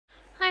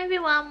Hi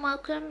everyone,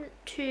 welcome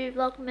to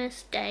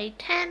Vlogmas day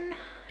 10.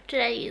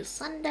 Today is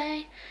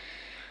Sunday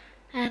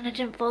and I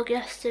didn't vlog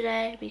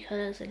yesterday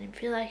because I didn't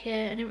feel like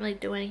it. I didn't really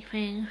do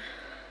anything.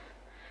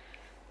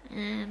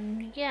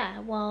 And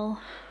yeah,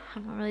 well,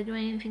 I'm not really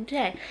doing anything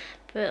today.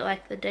 But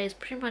like the day's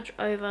pretty much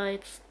over.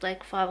 It's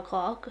like 5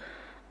 o'clock,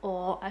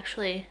 or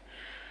actually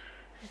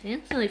I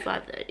think it's nearly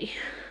 5:30.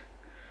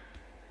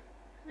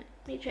 Let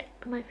me check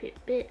my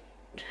Fitbit.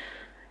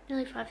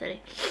 Nearly 5:30.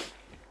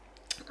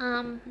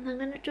 I'm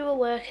gonna do a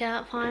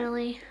workout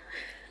finally,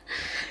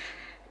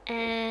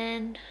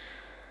 and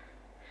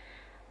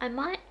I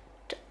might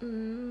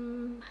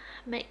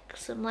make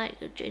some like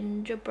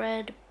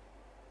gingerbread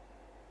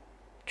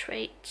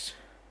treats,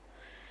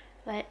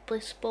 like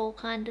bliss ball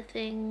kind of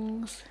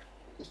things.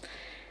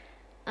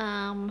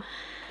 Yeah,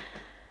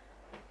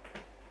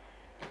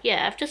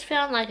 I've just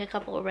found like a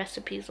couple of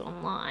recipes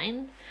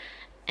online,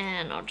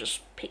 and I'll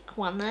just pick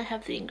one that I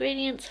have the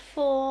ingredients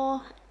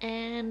for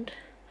and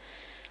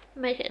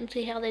make it and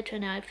see how they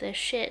turn out. If they're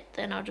shit,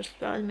 then I'll just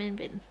throw them in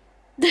bin.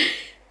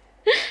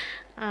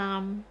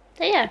 So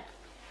yeah,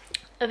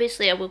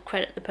 obviously I will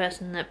credit the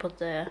person that put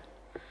the,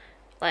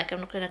 like,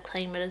 I'm not going to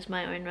claim it as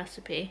my own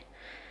recipe,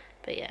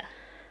 but yeah.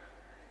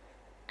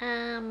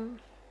 So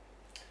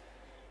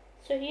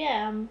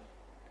yeah, I'm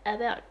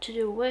about to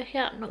do a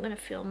workout. I'm not going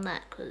to film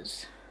that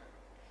because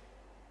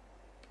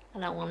I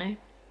don't want to.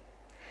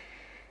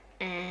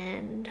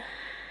 And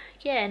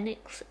yeah,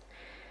 Nick's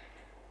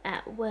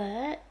at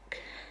work,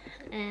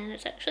 and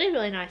it's actually a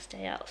really nice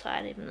day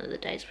outside, even though the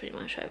day's pretty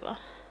much over.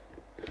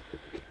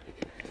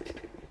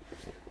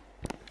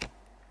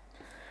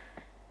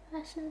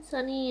 Nice and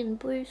sunny and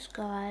blue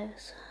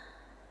skies.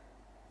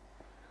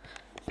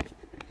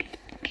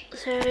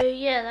 So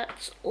yeah,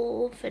 that's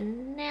all for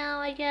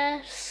now, I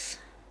guess.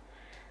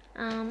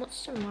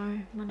 What's tomorrow?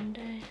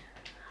 Monday.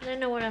 I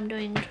don't know what I'm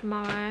doing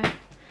tomorrow,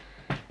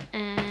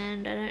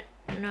 and I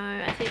don't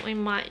know. I think we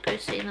might go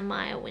see the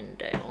Maya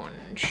window on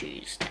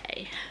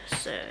Tuesday.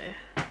 So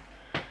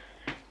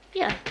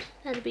yeah,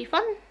 that'll be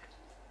fun.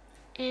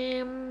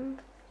 Yeah,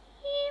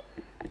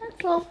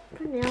 that's all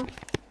for now.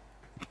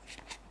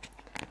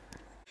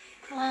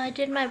 Well, I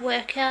did my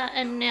workout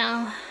and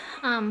now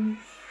I'm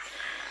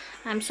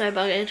so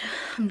buggered.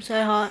 I'm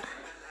so hot,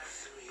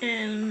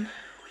 and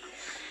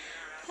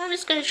I'm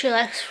just gonna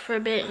chillax for a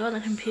bit, go on the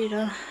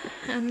computer,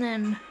 and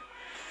then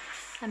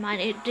I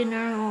might eat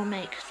dinner or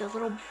make the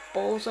little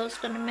balls I was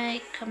gonna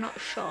make. I'm not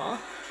sure.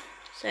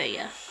 So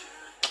yeah,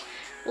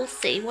 we'll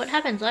see what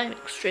happens. I'm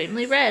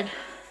extremely red.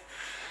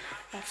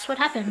 That's what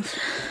happens.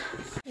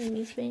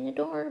 He's being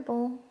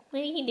adorable.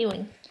 What are you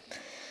doing?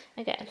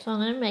 Okay, so I'm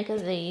gonna make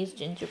these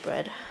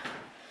gingerbread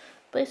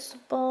bliss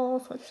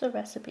balls. What's the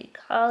recipe?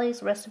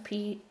 Carly's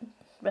recipe.com.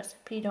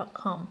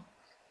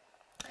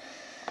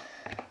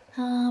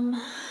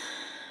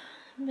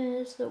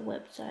 There's the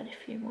website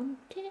if you want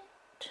it.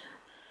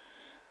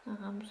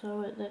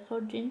 So they're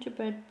called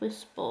gingerbread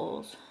bliss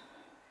balls.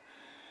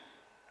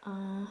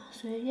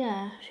 So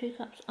yeah, 2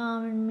 cups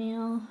almond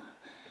meal,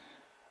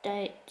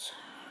 dates,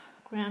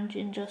 ground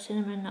ginger,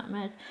 cinnamon,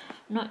 nutmeg.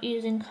 I'm not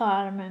using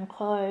cardamom and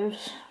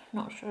cloves.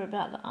 Not sure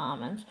about the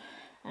almonds,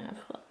 and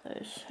I've got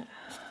those.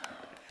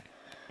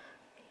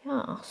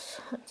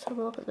 Yes, let's have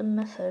a look at the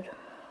method.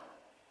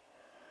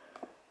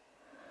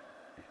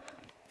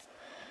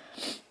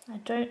 I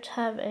don't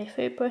have a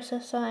food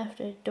processor. I have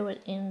to do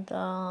it in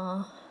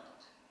the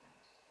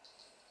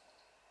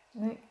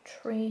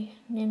Nutri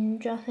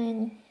Ninja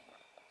thing.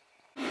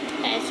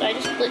 Okay, so I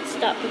just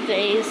blitzed up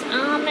these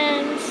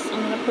almonds. I'm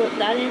going to put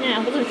that in there. I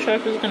wasn't sure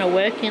if it was going to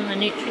work in the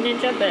Nutri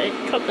Ninja, but it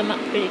chopped them up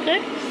pretty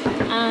good.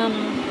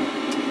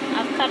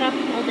 I've cut up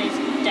all these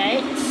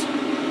dates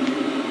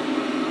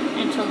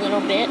into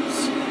little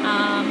bits.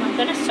 I'm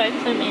going to soak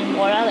them in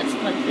water that's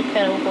like the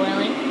kettle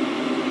boiling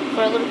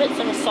for a little bit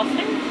so they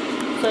soften,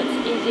 so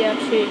it's easier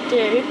to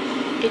do,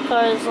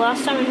 because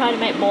last time I tried to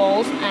make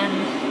balls and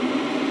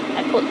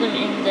I put them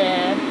in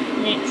the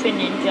Nutri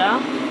Ninja,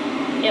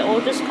 it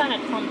all just kind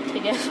of clumped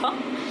together,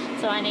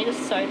 so I need to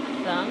soak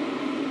them.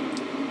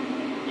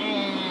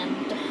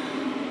 And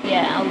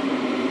yeah, I'll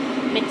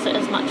mix it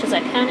as much as I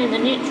can in the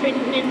Nutri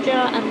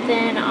Ninja, and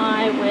then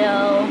I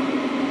will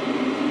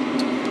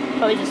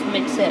probably just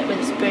mix it with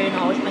a spoon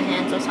or with my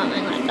hands or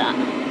something like that.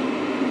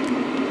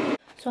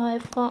 So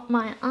I've got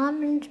my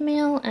almond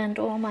meal and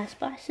all my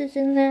spices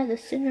in there, the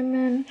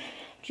cinnamon,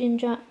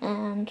 ginger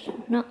and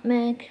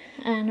nutmeg,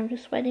 and I'm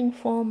just waiting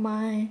for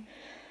my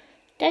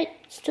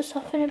dates to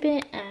soften a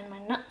bit, and my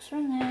nuts are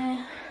in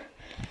there.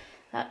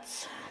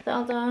 That's the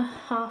other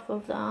half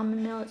of the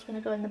almond meal that's going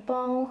to go in the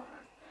bowl,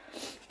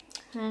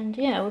 and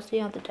yeah, we'll see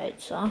how the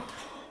dates are.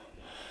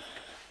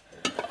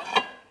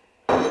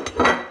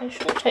 It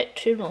shouldn't take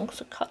too long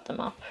to cut them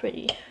up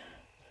pretty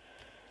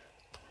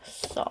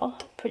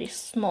soft, pretty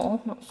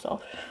small, not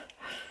soft.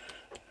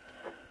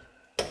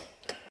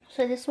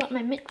 So this is what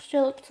my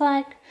mixture looks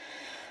like.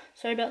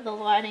 Sorry about the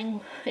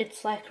lighting,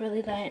 it's like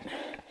really late,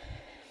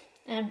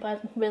 and by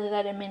really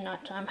late I mean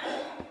night time.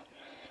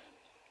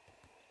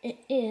 It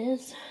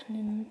is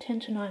 10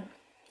 to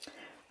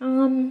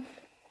 9.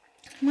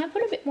 I might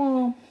put a bit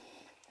more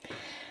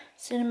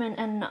cinnamon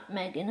and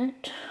nutmeg in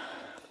it,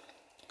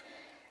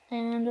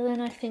 and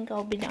then I think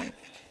I'll be done.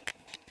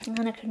 And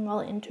then I can roll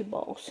it into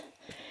bowls,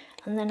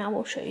 and then I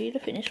will show you the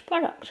finished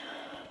product.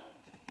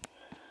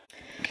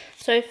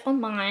 So for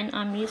mine,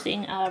 I'm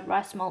using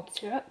rice malt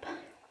syrup.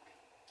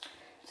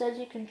 It says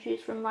you can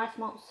choose from rice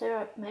malt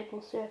syrup,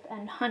 maple syrup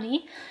and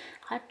honey.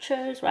 I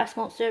chose rice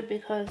malt syrup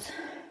because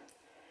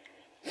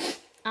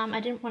I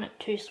didn't want it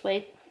too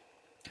sweet,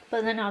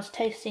 but then I was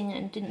tasting it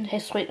and didn't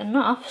taste sweet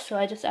enough, so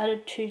I just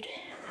added 2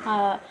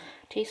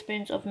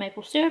 teaspoons of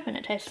maple syrup, and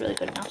it tastes really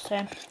good enough.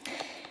 So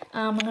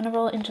I'm going to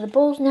roll it into the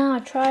balls now. I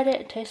tried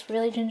it, it tastes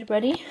really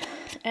gingerbready,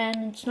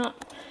 and it's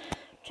not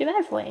too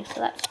bad for you, so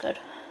that's good.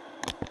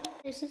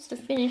 This is the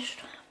finished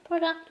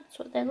product. That's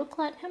what they look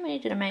like. How many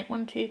did I make?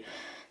 1, 2,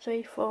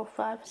 3, 4,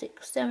 5,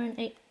 6, 7,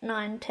 8,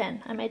 9,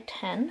 10. I made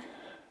 10.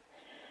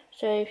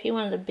 So if you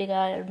wanted a bigger,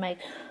 I'd make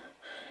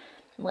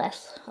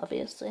less,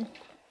 obviously.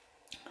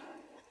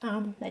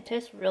 They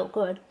taste real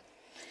good.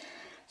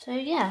 So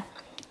yeah,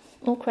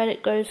 all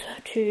credit goes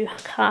to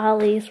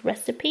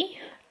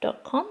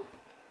carlysrecipe.com.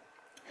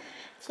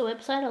 It's a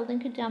website. I'll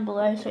link it down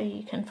below so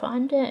you can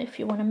find it if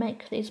you want to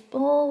make these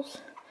balls.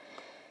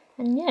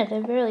 And yeah,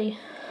 they're really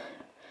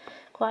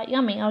quite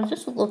yummy. I was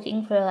just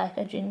looking for like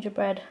a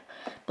gingerbread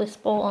bliss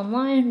ball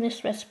online.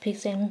 This recipe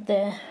seemed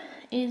the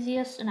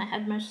easiest, and I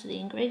had most of the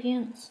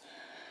ingredients,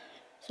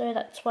 so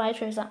that's why I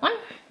chose that one.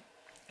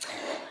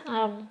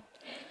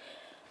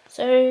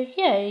 So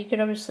yeah, you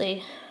could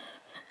obviously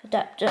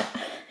adapt it,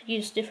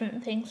 use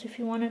different things if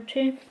you wanted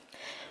to,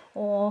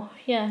 or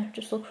yeah,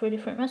 just look for a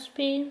different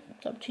recipe.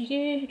 It's up to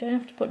you. You don't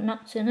have to put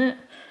nuts in it.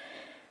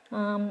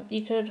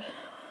 You could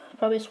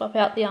probably swap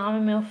out the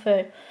almond meal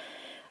for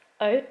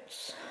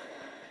oats.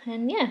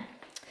 And yeah,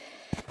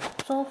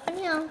 that's all for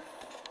now.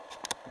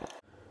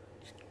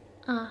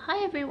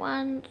 Hi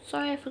everyone,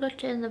 sorry I forgot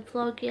to end the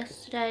vlog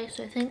yesterday,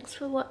 so thanks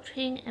for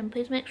watching, and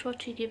please make sure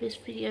to give this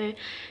video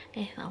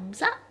a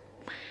thumbs up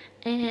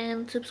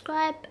and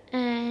subscribe,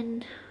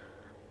 and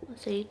I'll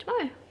see you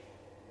tomorrow.